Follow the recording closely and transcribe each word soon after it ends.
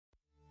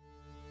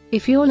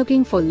If you're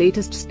looking for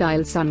latest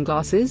style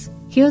sunglasses,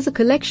 here's a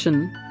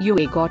collection you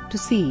ain't got to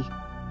see.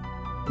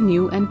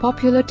 New and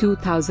popular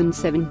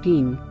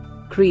 2017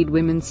 Creed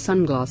Women's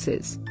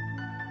Sunglasses.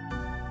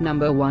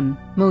 Number 1,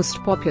 Most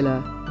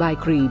Popular, by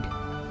Creed.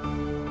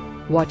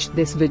 Watch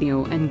this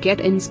video and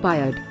get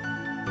inspired.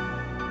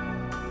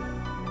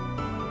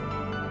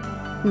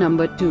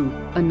 Number 2,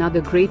 another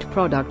great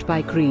product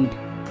by Creed.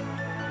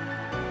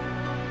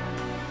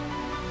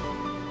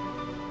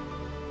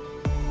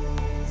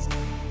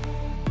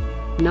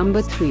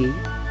 Number 3.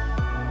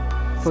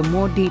 For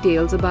more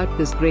details about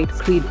this great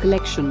Creed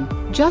collection,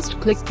 just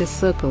click this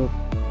circle.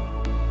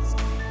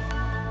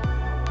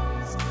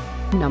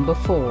 Number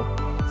 4.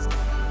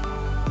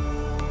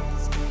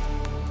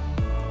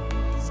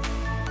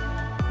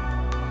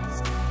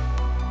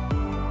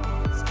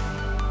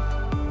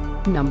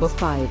 Number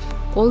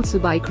 5, also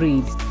by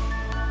Creed.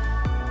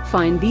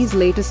 Find these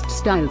latest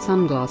style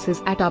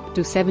sunglasses at up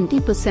to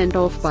 70%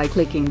 off by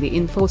clicking the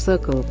info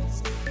circle.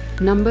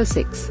 Number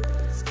 6.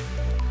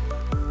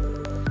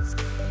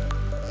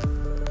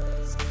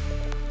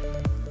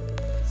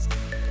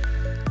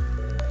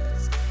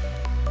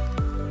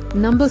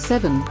 Number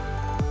 7.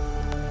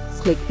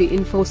 Click the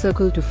info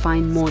circle to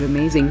find more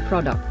amazing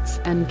products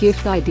and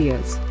gift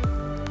ideas.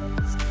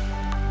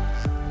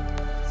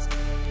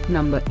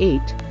 Number 8.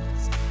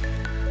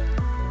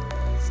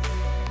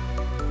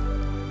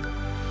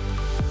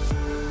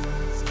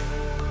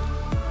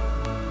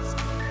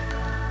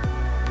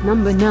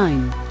 Number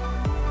 9.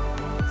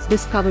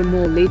 Discover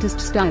more latest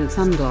style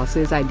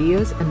sunglasses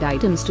ideas and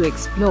items to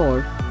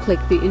explore. Click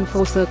the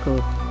info circle.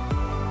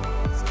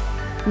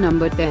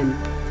 Number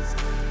 10.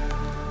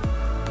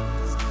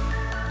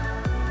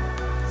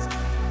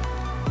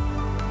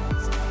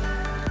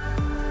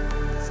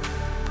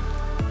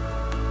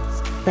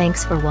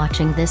 Thanks for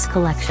watching this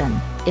collection.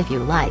 If you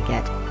like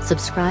it,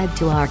 subscribe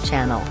to our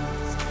channel.